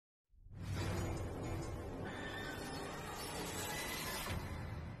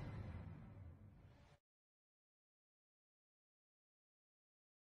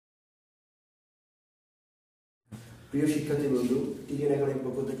প্রিয় শিক্ষার্থীবৃন্দ, টিএন একাডেমির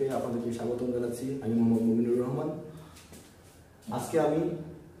পক্ষ থেকে আপনাদেরকে স্বাগতম জানাচ্ছি। আমি মোহাম্মদ মমিনুর রহমান। আজকে আমি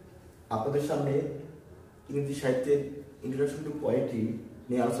আপনাদের সামনে ইংরেজি সাহিত্যের ইন্ট্রোডাকশন টু পোয়েট্রি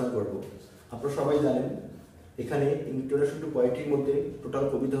নিয়ে আলোচনা করব। আপনারা সবাই জানেন এখানে ইন্ট্রোডাকশন টু পোয়েট্রির মধ্যে টোটাল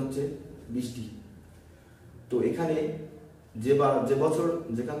কবিতা হচ্ছে 20টি। তো এখানে যে বছর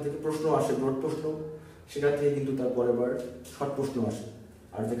যেখান থেকে প্রশ্ন আসে, ব্রড প্রশ্ন, সেখান থেকে কিন্তু তার পরের বার শর্ট প্রশ্ন আসে,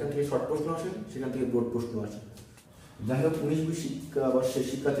 আর যেখান থেকে শর্ট প্রশ্ন আসে সেখান থেকে ব্রড প্রশ্ন আসে। যাই হোক, 19-20 শিক্ষাবর্ষের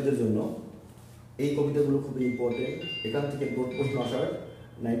শিক্ষার্থীদের জন্য এই কবিতাগুলো খুবই ইম্পর্টেন্ট। এখান থেকে ব্রড প্রশ্ন আসার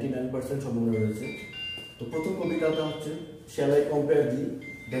 99% সম্ভাবনা রয়েছে। তো প্রথম কবিতাটা হচ্ছে শ্যাল আই কম্পেয়ার দি,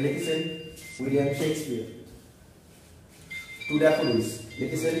 লিখেছেন উইলিয়াম শেক্সপিয়ার। টু ড্যাফোডিলস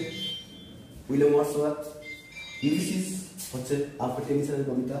লিখেছেন উইলিয়াম ওয়ার্ডসওয়ার্থ। ইউলিসিস হচ্ছে আলফ্রেড টেনিসনের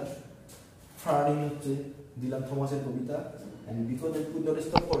কবিতা। ফ্রার্নিং হচ্ছে Dylan থমাসের Kabita. and because I could not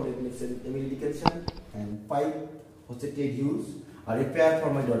stop for that লিখেছেন এমিলি ডিকিনসন। and পাইপ হচ্ছে Ted huge. R a prayer for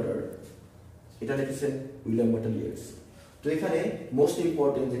my daughter এটা লিখেছেন William বাটলিয়ার্স। তো এখানে most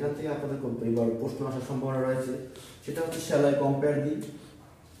important যেখান থেকে আপনাদের এবার প্রশ্ন আসার সম্ভাবনা রয়েছে সেটা হচ্ছে শ্যাল আই কম্পেয়ার দি,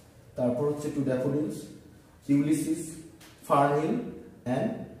 তারপর হচ্ছে two daffodils, Ulysses, ফার্নিং and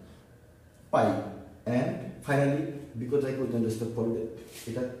pipe, and finally because I could not stop for that.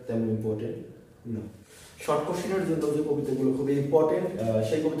 এটা তেমন ইম্পর্টেন্ট না। শর্ট কোশ্চেনের জন্য যে কবিতাগুলো খুবই ইম্পর্টেন্ট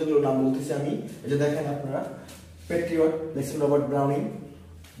সেই কবিতাগুলোর নাম বলতেছি আমি। এটা দেখেন আপনারা, প্যাট্রিয়ট লিখেছেন রবার্ট ব্রাউনিং।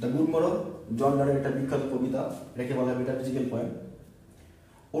 দ্য গুড মরল জন ডানের একটা বিখ্যাত কবিতা, এটাকে বলা হয় metaphysical poem.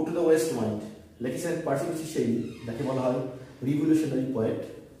 O to the West mind লিখেছেন পার্সি বিসি শেলি, যাকে বলা হয় রিভলিউশনারি পোয়েট।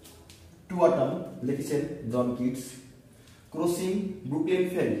 টু অটাম লিখেছেন John Keats. Crossing Brooklyn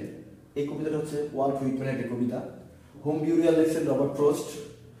ferry এই কবিতাটা হচ্ছে ওয়াল্ট হুইটম্যানের একটা কবিতা। হোম বিউরিয়াল লিখেছেন Robert frost.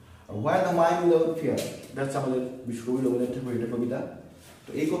 Where the mind without fear এটা হচ্ছে আমাদের বিশ্বকবি রবীন্দ্রনাথ ঠাকুরের কবিতা। তো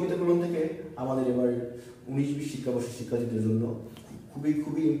এই কবিতাগুলো থেকে আমাদের এবার 19-20 শিক্ষাবর্ষের শিক্ষার্থীদের জন্য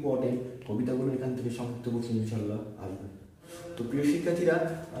খুবই ইম্পর্টেন্ট কবিতাগুলো এখান থেকে সংযুক্ত করছি ইনশাল্লাহ আসবে। তো প্রিয় শিক্ষার্থীরা,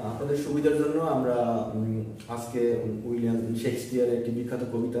 আপনাদের সুবিধার জন্য আমরা আজকে উইলিয়াম শেক্সপিয়ারের একটি বিখ্যাত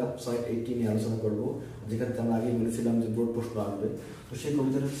কবিতা সনেট 18 নিয়ে আলোচনা করবো, যেখানে আমরা আগে বলেছিলাম যে ব্রড প্রশ্ন আসবে। তো সেই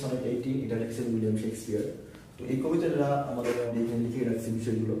কবিতাটা সনেট 18, এটা লিখেছেন উইলিয়াম শেক্সপিয়ার। তো এই কবিতাটা আমাদের লিখে রাখছে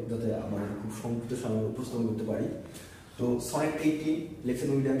বিষয়গুলো যাতে আমরা খুব সংক্ষিপ্ত সময়ে উপস্থাপন করতে পারি। তো সনেট 18 লিখেছেন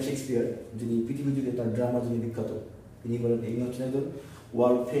উইলিয়াম শেক্সপিয়ার, যিনি পৃথিবী জুড়ে তার ড্রামার জন্য বিখ্যাত। তিনি বলেন এই হচ্ছেন একজন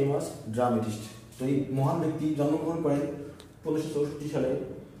ওয়ার্ল্ড ফেমাস ড্রামাটিস্ট। তো এই মহান ব্যক্তি জন্মগ্রহণ করেন 1564 সালে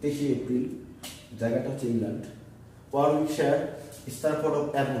 23 এপ্রিল। জায়গাটা হচ্ছে ইংল্যান্ড, ওয়ারউইকশায়ার, স্টারফোর্ড অফ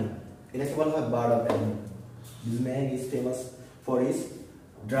অ্যাভন। এটাকে বলা হয় bird of Avon. This man is famous for his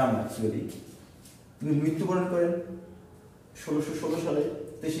drama actually. তিনি মৃত্যুবরণ করেন 1616 সালে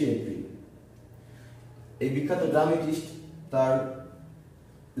 23 এপ্রিল। এই বিখ্যাত ড্রামাটিস্ট তার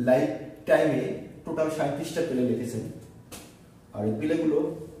লাইফ টাইমে টোটাল 37টা প্লে লিখেছেন। আর এই প্লেগুলো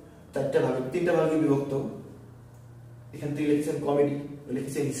 3টা ভাগে বিভক্ত। এখান থেকে লিখেছেন কমেডি,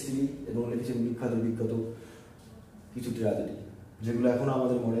 লিখেছেন হিস্ট্রি এবং লিখেছেন বিখ্যাত কিছু ট্র্যাজেডি, যেগুলো এখনো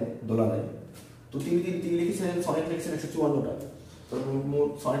আমাদের মনে দোলা নেয়। তো তিনি লিখেছেন সনেট লিখেছেন 154টা। তো মোট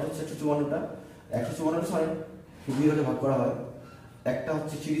সনেট হচ্ছে 154টা। 154টা সনেট দুই ভাগে ভাগ করা হয়। একটা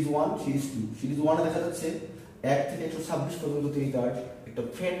হচ্ছে সিরিজ 1, সিরিজ 2। সিরিজ 1-এ দেখা যাচ্ছে 1 থেকে 126 পর্যন্ত তিনি তার একটা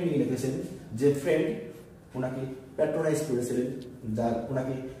ফ্রেন্ড নিয়ে লিখেছেন, যে ফ্রেন্ড ওনাকে প্যাট্রোনাইজ করেছিলেন, যা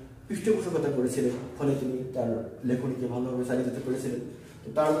ওনাকে পৃষ্ঠপোষকতা করেছিলেন, ফলে তিনি তার লেখনীকে ভালোভাবে চালিয়ে যেতে পেরেছিলেন। তো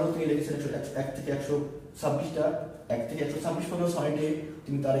তার জন্য তিনি লিখেছেন 1 থেকে 126 পর্যন্ত সনেটে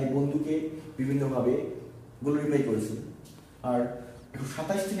তিনি তার এই বন্ধুকে বিভিন্নভাবে গ্লোরিফাই করেছেন। আর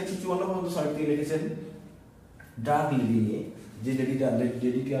 127 থেকে 154 পর্যন্ত সনেট তিনি লিখেছেন ডার্ক লেডি নিয়ে, যে লেডিটা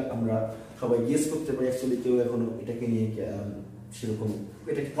আমরা সবাই গেস করতে পারি, অ্যাকচুয়ালি কেউ এখনো এটাকে নিয়ে সেরকম,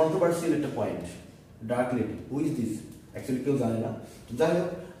 এটা কন্ট্রোভার্সিয়াল একটা point. Dark lady, who is this, actually কেউ জানে না। তো যাই হোক,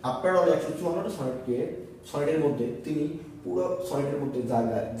 আপনার 154টা সনেটের মধ্যে তিনি পুরো সনেটের মধ্যে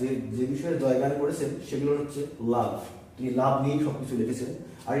যে বিষয়ে জয়গান করেছেন সেগুলো হচ্ছে লাভ। তিনি লাভ নিয়েই সবকিছু লিখেছেন।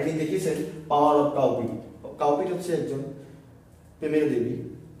 আর এটি দেখিয়েছেন পাওয়ার অফ কাউপিট। কাউপিট হচ্ছে একজন প্রেমের দেবী।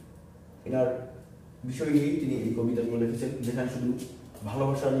 এনার বিষয় নিয়েই তিনি এই কবিতাগুলো লিখেছেন, যেখানে শুধু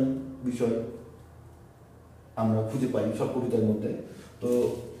ভালোবাসারই বিষয় আমরা খুঁজে পাই সব কবিতার মধ্যে। তো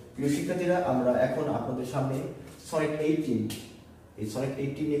প্রিয় শিক্ষার্থীরা, আমরা এখন আপনাদের সামনে সনেট 18, এই সনেট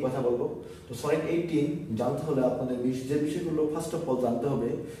 18 নিয়ে কথা বলবো। তো সনেট 18 জানতে হলে আপনাদের যে বিষয়গুলো ফার্স্ট অফ অল জানতে হবে,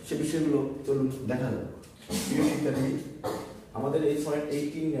 সে বিষয়গুলো চলুন দেখা যাক। প্রিয় শিক্ষার্থী, আমাদের এই সনেট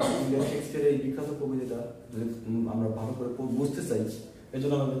 18 উইলিয়াম শেক্সপিয়ারের এই বিখ্যাত কবিতাটা আমরা ভালো করে বুঝতে চাই, এর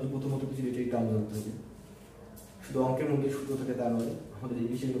জন্য আমাদের প্রথমত কিছু এটাই টার্ম জানতে হবে। শুধু অঙ্কের মধ্যে সূত্র থাকে তা নয়, আমাদের এই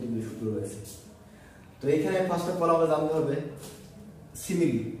বিষয়ের মধ্যে সূত্র রয়েছে। তো এখানে ফার্স্ট অফ অল আমরা জানতে হবে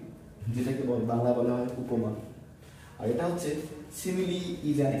সিমিলি, যেটাকে বাংলা বলা হয় উপমা। আর এটা হচ্ছে simile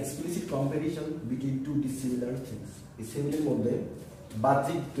is an explicit comparison between two dissimilar things. এই সিমিলির মধ্যে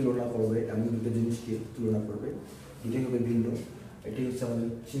বাহ্যিক তুলনা করবে, এমন দুটো জিনিসকে তুলনা করবে, দুটোই হবে ভিন্ন। এটাই হচ্ছে আমাদের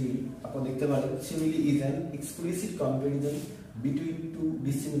সিমিলি। আপনারা দেখতে পারেন simile is an explicit comparison between two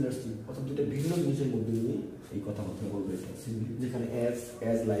dissimilar things, অর্থাৎ দুটো ভিন্ন জিনিসের মধ্যে নিয়ে এই কথাবার্তা বলবে এটা সিমিলি, যেখানে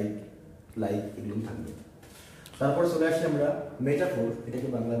অ্যাজ লাইক এগুলো থাকবে। তারপর চলে আসি আমরা মেটাফোর, এটাকে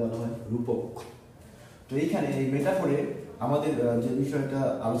বাংলায় বলা হয় রূপক। তো এইখানে এই মেটাফোরে আমাদের যে বিষয়টা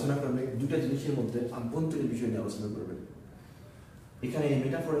আলোচনা করবে, দুটো জিনিসের মধ্যে আভ্যন্তরীণ বিষয় নিয়ে আলোচনা করবে। এখানে এই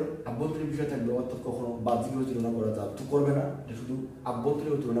মেটাফোরে আভ্যন্তরীণ বিষয় থাকবে, অর্থাৎ কখনো বাহ্যিকভাবে তুলনা করা তো করবে না, এটা শুধু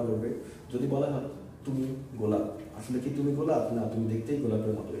আভ্যন্তরীণ তুলনা করবে। যদি বলা হয় তুমি গোলাপ, আসলে কি তুমি গোলাপ? না, তুমি দেখতেই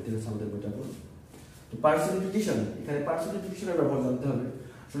গোলাপের মতো। এটা হচ্ছে আমাদের মেটাফোর। তো পার্সনিফিকেশন, এখানে পার্সনিফিকেশনের ব্যবহার জানতে হবে।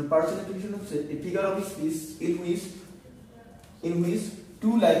 আসলে পার্সনিফিকেশন হচ্ছে a figure of speech in which in which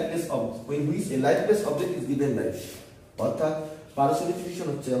a lifeless object is given life। অর্থাৎ পার্সনিফিকেশন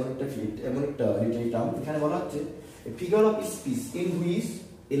হচ্ছে এমন একটা লিটারি টার্ম, এখানে বলা হচ্ছে a figure of speech in which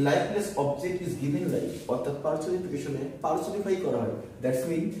a lifeless object is given life। অর্থাৎ পার্সনিফিকেশনে পার্সনিফাই করা হয়, দ্যাটস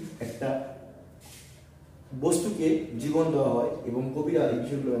মিন একটা বস্তুকে জীবন দেওয়া হয়, এবং কবিরা এই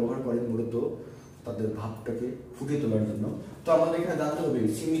বিষয়গুলো ব্যবহার করেন মূলত তাদের ভাবটাকে ফুটিয়ে তোলার জন্য। তো আমাদের এখানে জানতে হবে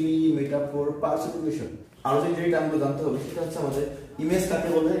সিমিলি, মেটাফোর, পার্সনিফিকেশন। আরো যে টার্মগুলো জানতে হবে সেটা হচ্ছে আমাদের ইমেজ কাকে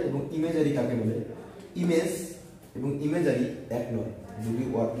বলে এবং ইমেজারি কাকে বলে। ইমেজ এবং ইমেজারি এক নয়, যদি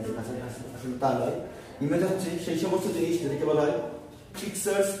ওয়ার্ডটির কাছাকাছি, আসলে তা নয়। ইমেজ হচ্ছে সেই সমস্ত জিনিস যেটাকে বলা হয়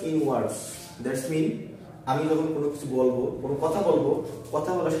pictures in words, that's mean আমি যখন কোনো কিছু বলবো, কোনো কথা বলবো,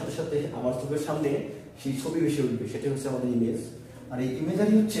 কথা বলার সাথে সাথে আমার চোখের সামনে সেই ছবি ভেসে উঠবে, সেটা হচ্ছে আমাদের ইমেজ। আর এই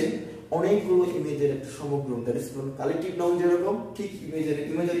ইমেজারি হচ্ছে অনেকগুলো ইমেজের একটা সমগ্র, দ্যাট ইজ কালেকটিভ নাউন যেরকম, ঠিক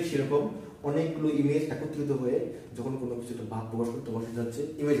ইমেজারি সেরকম অনেকগুলো ইমেজ একত্রিত হয়ে যখন কোনো কিছু একটা ভাব প্রকাশ করতে বসে যাচ্ছে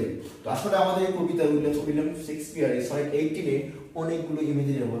ইমেজারি। তো আসলে আমাদের এই কবিতা উইলিয়াম শেক্সপিয়ার এই সনেট 18-এ অনেকগুলো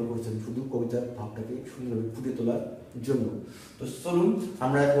ইমেজারি ব্যবহার করেছেন শুধু কবিতার ভাবটাকে সুন্দরভাবে ফুটিয়ে তোলার জন্য। তো চলুন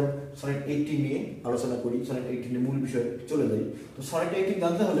আমরা এখন সনেট 18 নিয়ে আলোচনা করি, সনেট 18-এর মূল বিষয়ে চলে যাই। তো সনেট 18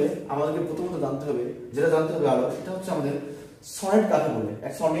 জানতে হলে আমাদেরকে প্রথমত জানতে হবে, যেটা জানতে হবে আলো, সেটা হচ্ছে আমাদের সনেট কাকে বলে।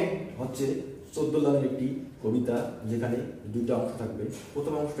 এক সনেট হচ্ছে 14 লাইনের একটি কবিতা, যেখানে দুইটা অংশ থাকবে।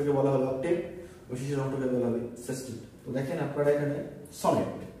 প্রথম অংশটাকে বলা হবে অক্টেভ, এবং শেষের অংশটাকে বলা হবে সেস্টিভ। তো দেখেন আপনারা এখানে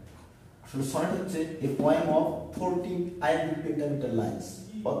সনেট, আসলে সনেট হচ্ছে a poem of 14 iambic pentameter lines।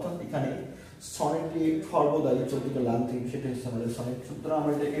 অর্থাৎ এখানে সনেটে সর্বদাই 14টা লাইন থেকে, সেটা হচ্ছে আমাদের সনেট। সুতরাং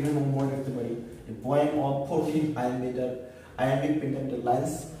আমরা এটা এভাবে মনে রাখতে পারি, a poem of 14 iambic pentameter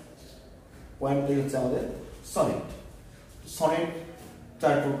lines, পোয়েমটাই হচ্ছে আমাদের সনেট। সনেট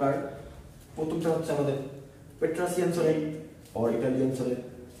চার প্রকার। প্রথমটা হচ্ছে আমাদের পেট্রাসিয়ান সনেট অর ইটালিয়ান সনেট,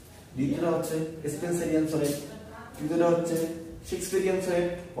 দ্বিতীয়টা হচ্ছে স্পেন্সারিয়ান সনেট, তৃতীয়টা হচ্ছে Shakespearean sonnet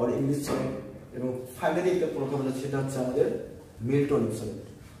or English sonnet, এবং ফাইনালি একটা প্রথম সেটা হচ্ছে আমাদের মিল্টনিক সনেট।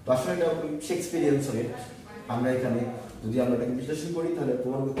 তো আসলে এটা শেক্সপিয়ারিয়ান সনেট। আমরা এখানে যদি আমরা এটাকে বিশ্লেষণ করি তাহলে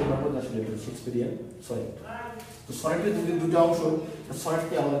প্রমাণ করতে পারবো যে আসলে এটা শেক্সপিয়ারিয়ান সনেট। তো সনেটের যদি দুটো অংশ,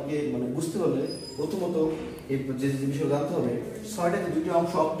 সনেটকে আমাদেরকে মানে বুঝতে হলে প্রথমত এই যে বিষয় জানতে হবে, সনেটের দুটো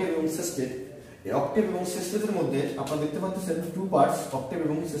অংশ অক্টেভ এবং সেস্টেভ। এই অক্টেভ এবং সেস্টেভের মধ্যে আপনারা দেখতে পাচ্ছেন টু পার্টস, অক্টেভ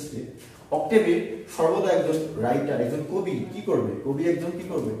এবং সেস্টেভ। অক্টেভে সর্বদা একজন রাইটার, একজন কবি কি করবে,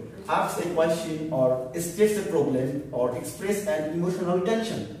 ask a question or states a problem or express an emotional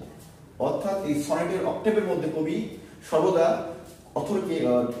tension। অর্থাৎ এই সনেটের অক্টেভের মধ্যে কবি সর্বদা অথরকে,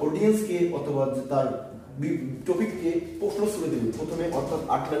 অডিয়েন্সকে অথবা তার টপিককে প্রশ্ন ছুড়ে দেবে প্রথমে। অর্থাৎ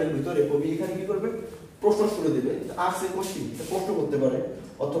 8 লাইনের ভিতরে কবি এখানে কি করবে, প্রশ্ন ছুড়ে দেবে। ask a question, এটা প্রশ্ন করতে পারে,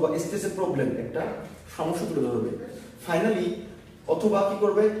 অথবা স্টেজ এ প্রবলেম, একটা সমস্যা তুলে ধরবে। ফাইনালি অথবা কি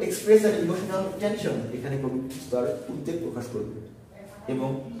করবে, এক্সপ্রেস অ্যান ইমোশনাল টেনশন, এখানে কবি তার উদ্বেগ প্রকাশ করবে। এবং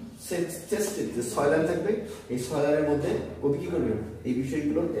চেস্টে যে 6 লাইন থাকবে, এই 6 লাইনের মধ্যে কবি কি করবে, এই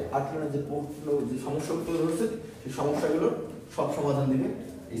বিষয়গুলোর 8 লাইনের যে যে সমস্যাগুলো তুলে ধরেছে সেই সমস্যাগুলোর সব সমাধান দিবে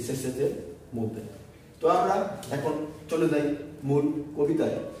এই চেস্টের মধ্যে। তো আমরা এখন চলে যাই মূল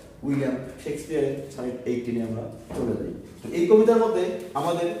কবিতায়, উইলিয়াম শেক্সপিয়ারের সনেট 18-এ আমরা চলে যাই। তো এই কবিতার মধ্যে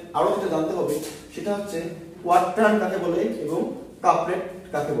আমাদের আরো যেটা জানতে হবে সেটা হচ্ছে কোয়ার্ট্রান কাকে বলে এবং কাপলেট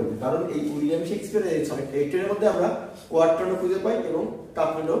কাকে বলে। কারণ এই উইলিয়াম শেক্সপিয়ারের এই সনেট 18-এর মধ্যে আমরা কোয়ার্ট্রানও খুঁজে পাই এবং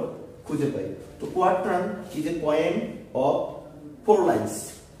কাপলেটও খুঁজে পাই। তো কোয়ার্ট্রান is a poem of 4 lines,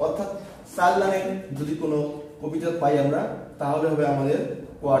 অর্থাৎ 4 লাইনের যদি কোনো কবিতা পাই আমরা তাহলে হবে আমাদের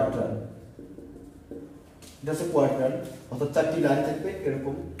কোয়ার্ট্রান। এটা হচ্ছে কোয়ার্ট্রান, অর্থাৎ 4টি লাইন থাকবে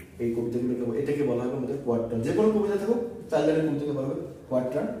এরকম। এই কবিতাগুলোকে এটাকে বলা হবে আমাদের কোয়ার্ট্রান। যে কোনো কবিতা থাকুক 4 লাইনের কবিতাকে বলা হবে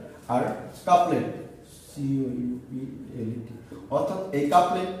কোয়ার্ট্রান। আর কাপলেট, COUPLET, অর্থাৎ এই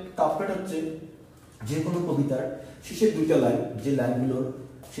কাপলেট হচ্ছে যে কোনো কবিতার শেষের 2টা লাইন, যে লাইনগুলোর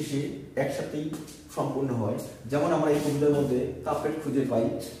শেষে একসাথেই সম্পূর্ণ হয়। যেমন আমরা এই কবিতার মধ্যে কাপলেট খুঁজে পাই,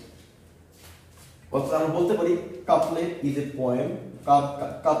 অর্থাৎ আমরা বলতে পারি couplet is a poem,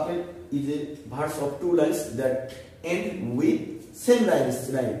 couplet is a verse of two lines that and with same lines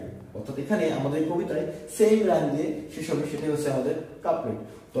rhyme. অর্থাৎ এখানে আমাদের কবিতায় সেম লাইন দিয়ে শেষ হবে, সেটাই হচ্ছে আমাদের কাপলেট।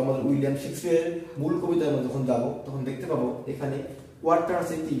 তো আমাদের উইলিয়াম শেক্সপিয়ারের মূল কবিতায় আমরা যখন যাবো তখন দেখতে পাবো এখানে কোয়ার্টার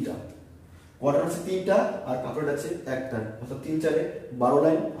আছে 3টা, কোয়ার্টার আছে 3টা আর কাপলেট আছে 1টা, অর্থাৎ 3 4 12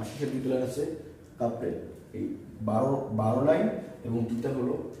 লাইন আর শেষের 2টা লাইন আছে কাপলেট। এই 12 লাইন এবং 2টা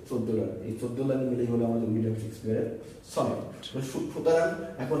হলো 14 লাইন, এই 14 লাইন মিলেই হলো আমাদের উইলিয়াম শেক্সপিয়ারের সনেট। সুতরাং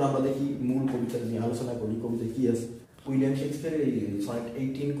এখন আমরা দেখি মূল কবিতা নিয়ে আলোচনা করি, কবিতায় কি আছে। উইলিয়াম শেক্সপিয়ারের এই সনেট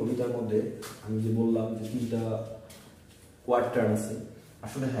 18 কবিতার মধ্যে আমি যে বললাম যে 3টা কোয়ার্টার আছে,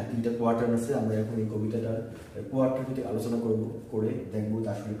 আসলে হ্যাঁ 3টা কোয়ার্টার আছে। আমরা এখন এই কবিতাটার কোয়ার্টার প্রতি আলোচনা করব, করে দেখবো যে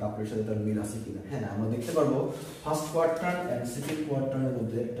আসলে কাপলের সাথে তার মিল আছে কিনা। হ্যাঁ, আমরা দেখতে পারবো ফার্স্ট কোয়ার্টার এন্ড সেকেন্ড কোয়ার্টারের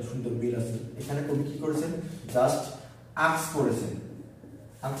মধ্যে একটা সুন্দর মিল আছে। এখানে কবি কি করেছেন, জাস্ট আক্স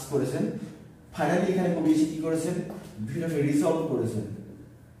করেছেন। ফাইনালি এখানে কবি এসে কি করেছেন, ভিডিওকে রিজলভ করেছেন।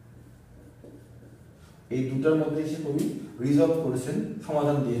 এই দুটার মধ্যে এসে কবি রিজলভ করেছেন,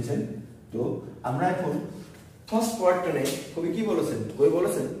 সমাধান দিয়েছেন। তো আমরা এখন ফার্স্ট কোয়ার্টারে কবি কি বলেছেন, কবি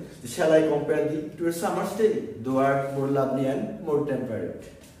বলেছেন shall I compare thee to a summer's day, thou art more lovely and more temperate।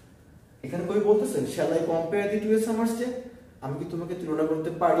 এখানে কবি বলতেছেন shall I compare thee to a summer's day, আমি কি তোমাকে তুলনা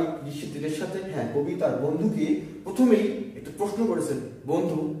করতে পারি গ্রীষ্মের দিনের সাথে। হ্যাঁ, কবি তার বন্ধুকে প্রথমেই একটা প্রশ্ন করেছেন,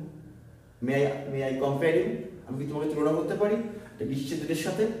 বন্ধু মে আই কম্পেয়ার ইউ, আমি কি তোমাকে তুলনা করতে পারি গ্রীষ্মের দিনের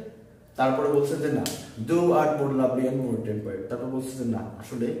সাথে। তারপরে বলছেন যে না, thou art more lovely and more temperate, তারপর বলছেন যে না,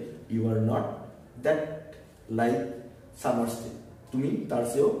 আসলে you are not that like summer's day, তুমি তার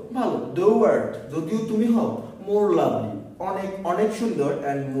চেয়েও ভালো। thou art, যদিও তুমি হও, more lovely, অনেক সুন্দর,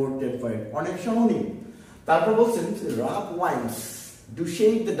 and more temperate, অনেক সহনীয়। তারপর বলছেন rough winds do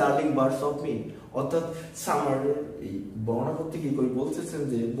shake the darling birds of me, অর্থাৎ সামারের এই বর্ণনা করতে গিয়ে কবি বলতেছেন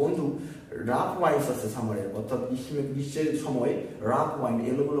যে বন্ধু রাফ ওয়াইন্ডস আছে সামারের, অর্থাৎ গ্রীষ্মের সময় রাফ ওয়াইন্ড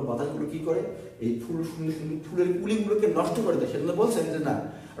এলোমেলো বাতাসগুলো কি করে এই সুন্দর ফুলের কুলিগুলোকে নষ্ট করে দেয়। সেজন্য বলছেন যে না,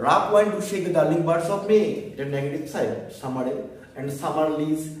 rough wind do shake the darling birds of May, এটা negative side সামারের। And summer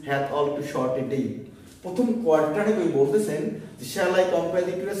leaves have all two short a day. প্রথম কোয়ার্টারে কবি বলতেছেন যে shall I compare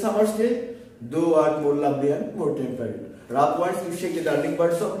it two A সামারস day, দো art more lovely and more temperate, rough ওয়াইন্ডস do shake the darling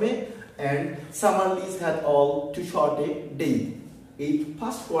birds of May and summer leaves had all too short a day। এই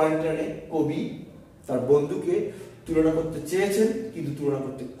first কোয়ার্টারে কবি তার বন্ধুকে তুলনা করতে চেয়েছেন কিন্তু তুলনা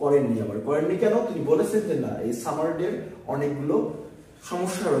করতে করেননি। আবার করেননি কেন, তিনি বলেছেন যে না, এই সামার ডের অনেকগুলো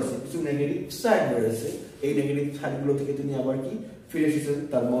সমস্যা রয়েছে, কিছু নেগেটিভ সাইড রয়েছে, এই নেগেটিভ সাইডগুলো থেকে তিনি আবার কি ফিরে এসেছেন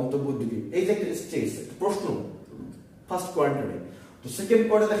তার মন্তব্যের দিকে। এই যে একটা স্টেজ, একটা প্রশ্ন ফার্স্ট কোয়ার্টারে। তো সেকেন্ড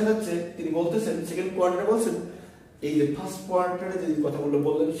কোয়ার্টারে দেখা যাচ্ছে তিনি বলতেছেন, সেকেন্ড কোয়ার্টারে বলছেন এই যে ফার্স্ট কোয়ার্টারে যে কথাগুলো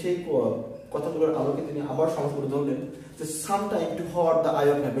বললেন সেই কথাগুলোর আলোকে তিনি আবার সমাজ করে ধরলেন যে sometime too hot the I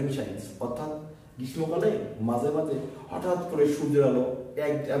of haven shines, অর্থাৎ গ্রীষ্মকালে মাঝে মাঝে হঠাৎ করে সূর্যের আলো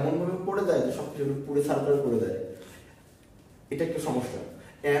এমন ভাবে পড়ে যায় যে সবকিছু পুরো সার্কাল করে দেয়, এটা একটা সমস্যা।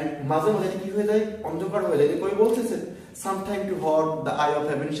 এন্ড মাঝে মাঝে কি হয়ে যায়, অন্ধকার হয়ে যায়। কবি বলতেছেন sometime too hot the I of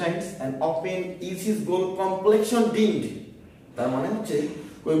haven shines and often is his gold complexion deemed. তার মানে হচ্ছে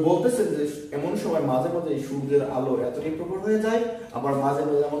কবি বলতেছেন যে এমন সময় মাঝে মাঝে সূর্যের আলো এতটাই প্রখর হয়ে যায়, আবার মাঝে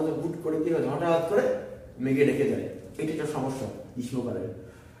মাঝে আমাদের হুট করে কি হয়, হঠাৎ করে মেঘে ঢেকে যায়, এটা একটা সমস্যা গ্রীষ্মকালে।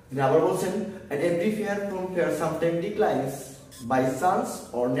 তিনি আবার বলছেন and every fair from fair sometime declines by chance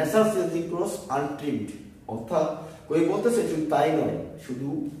or nature changing course untrimmed, অর্থাৎ কবি বলতেছে শুধু তাই নয়, শুধু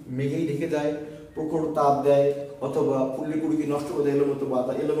মেঘেই ঢেকে যায়, প্রখর তাপ দেয়, অথবা ফুলের কুড়িকে নষ্ট করে দেয়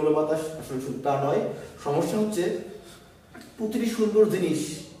এলোমেলো বাতাস, আসলে শুধু তা নয়। সমস্যা হচ্ছে প্রতিটি সুন্দর জিনিস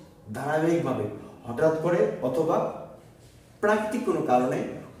ধারাবাহিকভাবে হঠাৎ করে অথবা প্রাকৃতিক কোনো কারণে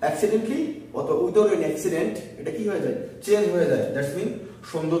অ্যাক্সিডেন্টলি অথবা উইদাউট এনি অ্যাক্সিডেন্ট এটা কি হয়ে যায়, চেঞ্জ হয়ে যায়। দ্যাটস মিন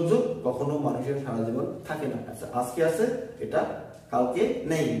সৌন্দর্য কখনো মানুষের সারা জীবন থাকে না, আচ্ছা আজকে আছে এটা কালকে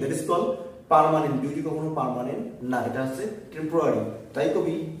নেই, that is call permanent. Beauty কখনো পার্মানেন্ট না, এটা হচ্ছে টেম্পোরারি। তাই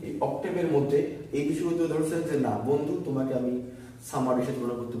কবি এই অক্টেভের মধ্যে এই বিষয়গুলো ধরছেন যে না বন্ধু, তোমাকে আমি সামার ডে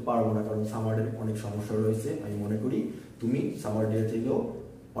তুলনা করতে পারবো না, কারণ সামার ডে অনেক সমস্যা রয়েছে, আমি মনে করি তুমি সামার ডে থেকেও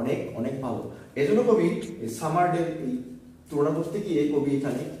অনেক অনেক ভালো। এই জন্য কবি সামার ডে এই তুলনা করতে গিয়ে কবি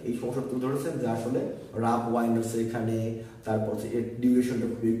এখানে এই সমস্যা তুলে ধরেছেন যে আসলে রাফ ওয়াইন্ড আছে এখানে, তারপর এর ডিউরেশনটা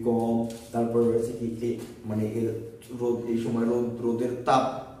খুবই কম, তারপর রয়েছে কি মানে এর রোদ, এই সময় রোদের তাপ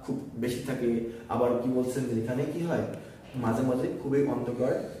খুব বেশি থাকে। আবার কি বলছেন যে এখানে কি হয়, মাঝে মাঝে খুবই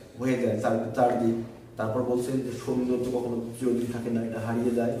অন্ধকার হয়ে যায় চারদিক। তারপর বলছেন যে সৌন্দর্য কখনো চিরদিন থাকে না, এটা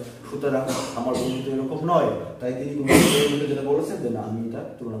হারিয়ে যায়। সুতরাং আমার বন্ধু এরকম নয়, তাই তিনি যেটা বলেছেন যে না, আমি এটা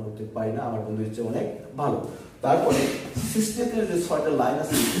তুলনা করতে পারি না, আমার বন্ধু হচ্ছে অনেক ভালো। তারপরে সিস্টেমের যে 6টা লাইন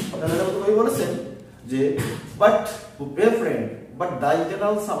আছে, 6টা লাইনের মধ্যে কবি বলেছেন যে but dear friend, but the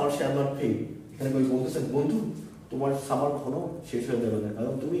eternal summer shall not fade. এখানে কবি বলতেছেন বন্ধু, তোমার সামার কখনো শেষ হয়ে যাবে না,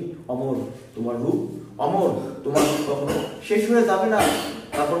 কারণ তুমি অমর, তোমার রূপ অমর, তোমার রূপ কখনো শেষ হয়ে যাবে না।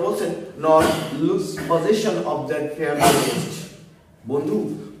 তারপর বলছেন not lose position of that fair forest. বন্ধু,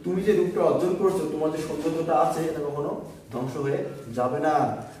 তুমি যে রূপটা অর্জন করছো, তোমার যে সৌন্দর্যটা আছে, এটা কখনো ধ্বংস হয়ে যাবে না।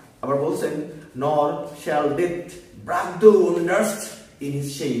 আবার বলছেন নর shall death break the ওয়ান্ডারস in his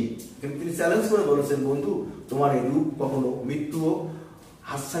shape. কিন্তু তিনি চ্যালেঞ্জ করে বলেছেন বন্ধু, তোমার এই রূপ কখনো মৃত্যুও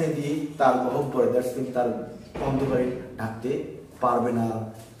হাতছানি দিয়ে তার গহ্বরে, তার অন্ধকারে ঢাকতে পারবে না।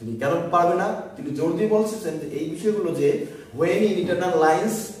 তিনি কেন পারবে না? তিনি জোর দিয়ে বলছেন যে এই বিষয়গুলো যে when in eternal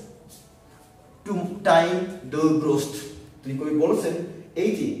lines to time the ghost। তিনি কবি বলেছেন এই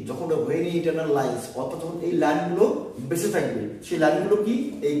যে যখন when in eternal lines, অর্থাৎ যখন এই লাইনগুলো বেঁচে থাকবে, সেই লাইনগুলো কি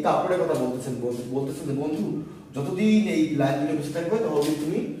এই কাপড়ের কথা বলতেছেন যে বন্ধু, যতদিন এই লাইনগুলো বেঁচে থাকবে ততদিন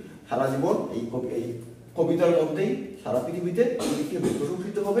তুমি সারা জীবন এই কবিতার মধ্যেই সারা পৃথিবীতে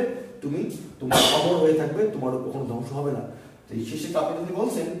প্রশংসিত হবে, তুমি তোমার অমর হয়ে থাকবে, তোমার কখনো ধ্বংস হবে না। এই শেষে কাপড় তিনি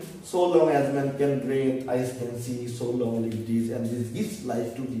বলছেন so long as man can breathe eyes can see, so long live this and this gives life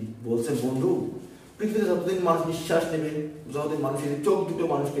to thee। বলছেন বন্ধু, পৃথিবীতে যতদিন মানুষ নিঃশ্বাস নেবে, যতদিন মানুষের চোখ দুটো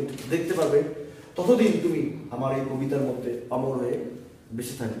মানুষকে দেখতে পারবে, ততদিন তুমি আমার এই কবিতার মধ্যে অমর হয়ে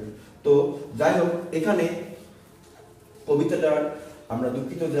বেঁচে থাকবে। তো যাই হোক, এখানে কবিতাটার আমরা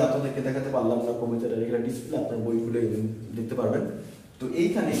দুঃখিত যে আপনাদেরকে দেখাতে পারলাম না কবিতাটার এখানে ডিসপ্লে, আপনার বই খুলে দেখতে পারবেন। তো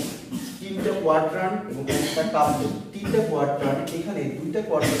এইখানে 3টা কোয়ার্টান এবং একটা কাব্য, 3টা কোয়ার্টান, এখানে 2টা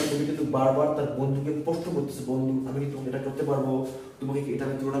কোয়ার্টানে কবি কিন্তু বারবার তার বন্ধুকে প্রশ্ন করতেছে, বন্ধু আমি কি তোমাকে এটা করতে পারবো, তোমাকে কি এটা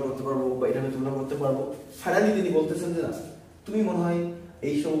আমি তুলনা করতে পারবো, বা এটা আমি তুলনা করতে পারবো। ফাইনালি তিনি বলতেছেন যে না, তুমি মনে হয়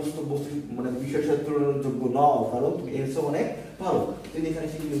এই সমস্ত বস্তু মানে বিষয়ের সাথে তুলনার যোগ্য নও, কারণ তুমি এর চেয়ে অনেক ভালো। তিনি এখানে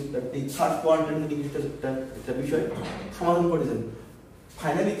এই 3rd কোয়ার্টান একটা বিষয় সমাধান করেছেন।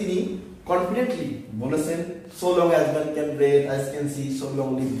 ফাইনালি তিনি confidently বলেছেন so long as man can breathe eyes can see, so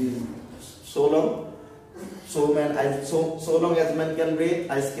long live this, so long as man can breathe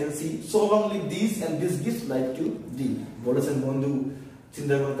eyes can see, so long live this and this gives life to thee। বলেছেন বন্ধু,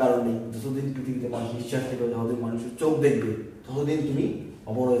 চিন্তার কোনো কারণ নেই, যতদিন পৃথিবীতে মানুষ নিঃশ্বাস নেবে, যতদিন মানুষের চোখ দেখবে, ততদিন তুমি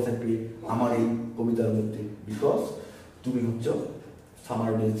অমর হয়ে থাকবে আমার এই কবিতার মধ্যে, বিকজ তুমি হচ্ছ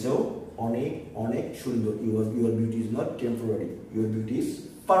সামার ডের চেয়েও অনেক অনেক সুন্দর। your beauty is not temporary, your beauty is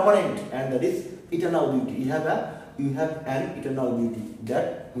permanent, and that is eternal beauty। You have an eternal beauty that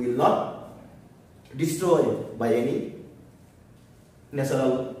will not destroy by any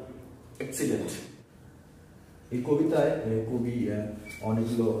natural accident। এই কবিতায় কবি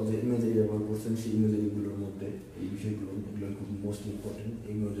অনেকগুলো যে ইমেজারি ব্যবহার করছেন, সেই ইমেজারিগুলোর মধ্যে এই বিষয়গুলো, এগুলো খুব মোস্ট ইম্পর্টেন্ট।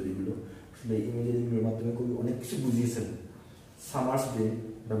 এই ইমেজারিগুলো আসলে ইমেজারিগুলোর মাধ্যমে কবি অনেক কিছু বুঝিয়েছেন। সামার্স ডে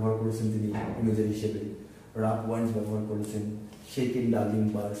ব্যবহার করেছেন তিনি ইমেজারি হিসেবে, রাফ ওয়াইন্স ব্যবহার করেছেন, শেকিং ডার্লিং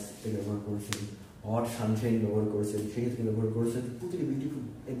বার্ডস ব্যবহার করেছেন, হট সানশাইন ব্যবহার করেছেন, সেক্ষেত্রে ব্যবহার করেছেন প্রতিটি beautiful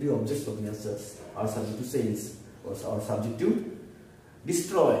every objects of nature R subject to change R subject to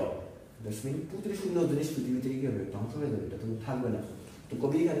destroy. That's mean প্রতিটি সুন্দর জিনিস পৃথিবী থেকে কি হবে, ধ্বংস হয়ে যাবে, এটা তুমি থাকবে না। তো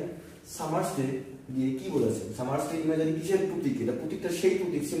কবি এখানে সামার্স ডে দিয়ে কি বলেছেন, সামার্স ডে ইমেজারি কিসের প্রতীক? এটা প্রতীকটা সেই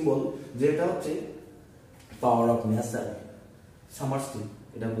প্রতীক সিম্বল যেটা হচ্ছে power of nature. Summer's day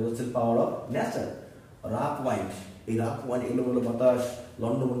এটা বোঝাচ্ছে power of nature. Rough wind, এই রাফ ওয়াইন্ড এগুলো হলো বাতাস,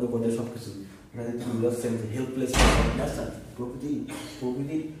 লন্ডভন্ড করে সবকিছু, বোঝাচ্ছেন হেল্পলেস নেচার,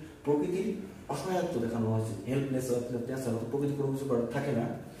 প্রকৃতির অসহায়ত্ব দেখানো হয়েছে। হেল্পলেস নেচার, প্রকৃতি কোনো কিছু থাকে না।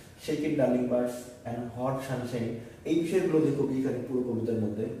 Shaking darling birds and hot Sunshine, এই বিষয়গুলো যে কবি এখানে পুরো কবিতার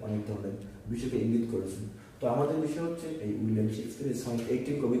মধ্যে অনেক ধরনের বিষয়কে ইঙ্গিত করেছেন। তো আমাদের বিষয় হচ্ছে এই উইলিয়াম শেক্সপিয়ারের সনেট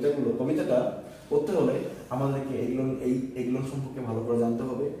 18 কবিতাটা করতে হলে আমাদেরকে এগুলো সম্পর্কে ভালো করে জানতে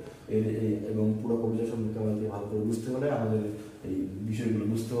হবে, এবং পুরো কবিতা সম্পর্কে আমাদেরকে ভালো করে বুঝতে হলে আমাদের এই বিষয়গুলো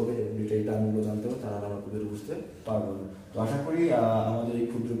বুঝতে হবে, ডিটেইল টার্মগুলো জানতে হবে, তাহলে আমরা কবিতা বুঝতে পারবো। তো আশা করি আমাদের এই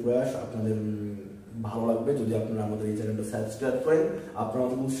ক্ষুদ্র প্রয়াস আপনাদের ভালো লাগবে যদি আপনারা আমাদের এই চ্যানেলটা সাবস্ক্রাইব করেন, আপনারা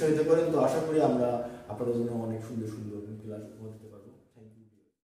আমাদের উৎসাহিত করেন। তো আশা করি আমরা আপনাদের জন্য অনেক সুন্দর সুন্দর ক্লাস